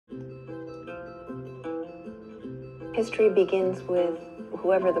History begins with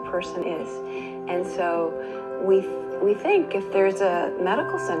whoever the person is. And so we think if there's a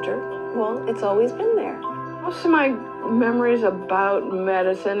medical center, well, it's always been there. Most of my memories about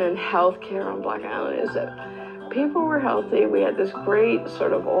medicine and healthcare on Block Island is that people were healthy. We had this great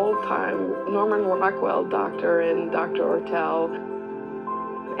sort of old-time Norman Rockwell doctor and Dr. Ortel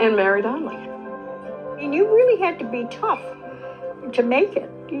and Mary Donnelly. And you really had to be tough to make it.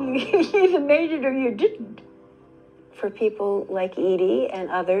 You either made it or you didn't. For people like Edie and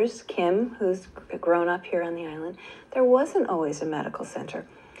others, Kim, who's grown up here on the island, there wasn't always a medical center.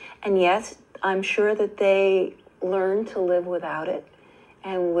 And yes, I'm sure that they learned to live without it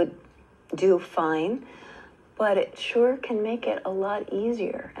and would do fine, but it sure can make it a lot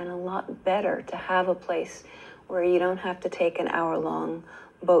easier and a lot better to have a place where you don't have to take an hour-long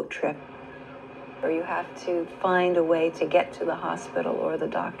boat trip, or you have to find a way to get to the hospital or the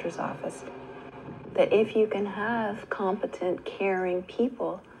doctor's office. That if you can have competent, caring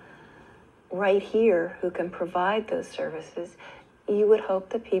people right here who can provide those services, you would hope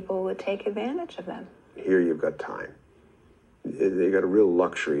that people would take advantage of them. Here you've got time. You've got a real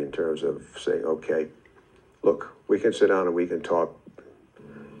luxury in terms of saying, okay, look, we can sit down and we can talk.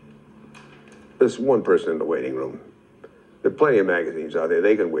 There's one person in the waiting room. There are plenty of magazines out there.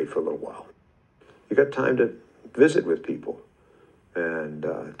 They can wait for a little while. You've got time to visit with people and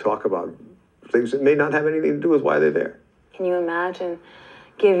talk about things that may not have anything to do with why they're there. Can you imagine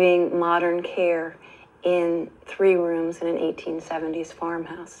giving modern care in 3 rooms in an 1870s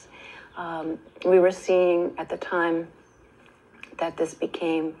farmhouse? We were seeing at the time that this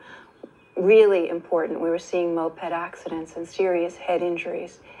became really important. We were seeing moped accidents and serious head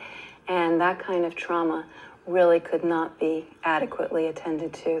injuries, and that kind of trauma really could not be adequately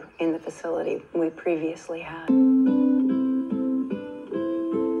attended to in the facility we previously had.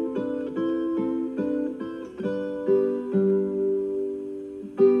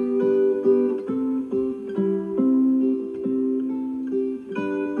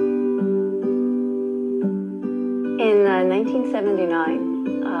 In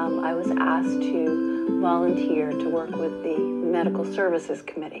 1979, I was asked to volunteer to work with the Medical Services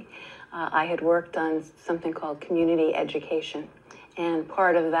Committee. I had worked on something called community education, and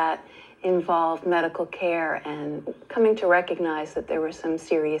part of that involved medical care and coming to recognize that there were some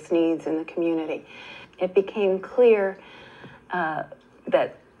serious needs in the community. It became clear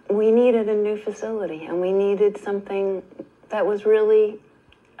that we needed a new facility, and we needed something that was really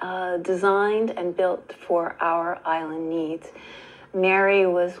designed and built for our island needs. Mary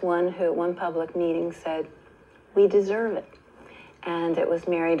was one who at one public meeting said, "We deserve it." And it was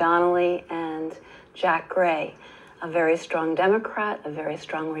Mary Donnelly and Jack Gray, a very strong Democrat, a very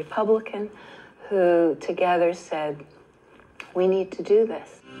strong Republican, who together said, "We need to do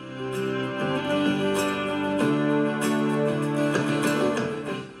this."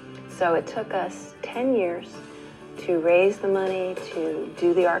 So it took us 10 years to raise the money, to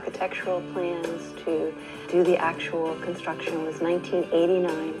do the architectural plans, to do the actual construction. It was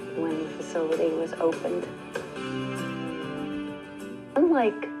 1989 when the facility was opened.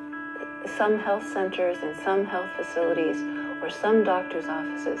 Unlike some health centers and some health facilities or some doctor's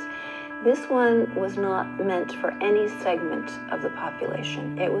offices, this one was not meant for any segment of the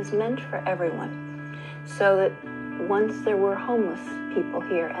population. It was meant for everyone, so that once there were homeless people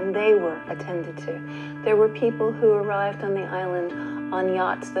here and they were attended to. There were people who arrived on the island on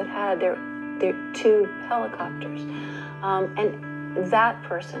yachts that had their 2 helicopters, and that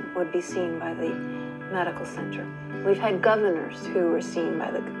person would be seen by the medical center. We've had governors who were seen by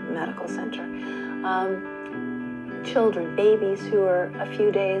the medical center. Children, babies who are a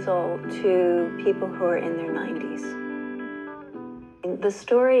few days old to people who are in their 90s. The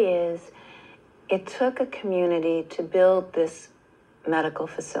story is, it took a community to build this medical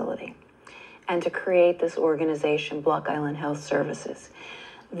facility and to create this organization, Block Island Health Services.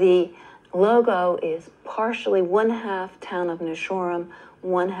 The logo is partially 1/2 town of New Shoreham,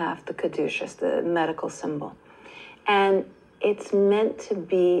 1/2 the caduceus, the medical symbol. And it's meant to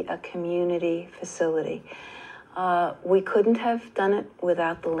be a community facility. We couldn't have done it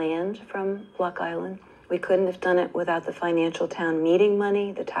without the land from Block Island. We couldn't have done it without the financial town meeting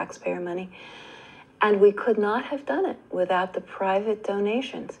money, the taxpayer money. And we could not have done it without the private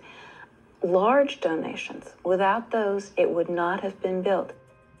donations, large donations. Without those, it would not have been built.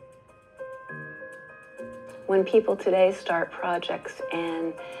 When people today start projects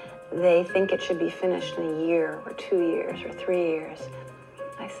and they think it should be finished in a year or 2 years or 3 years,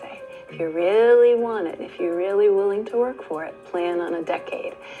 I say, if you really want it, if you're really willing to work for it, plan on a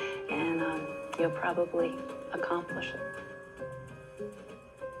decade, and you'll probably accomplish it.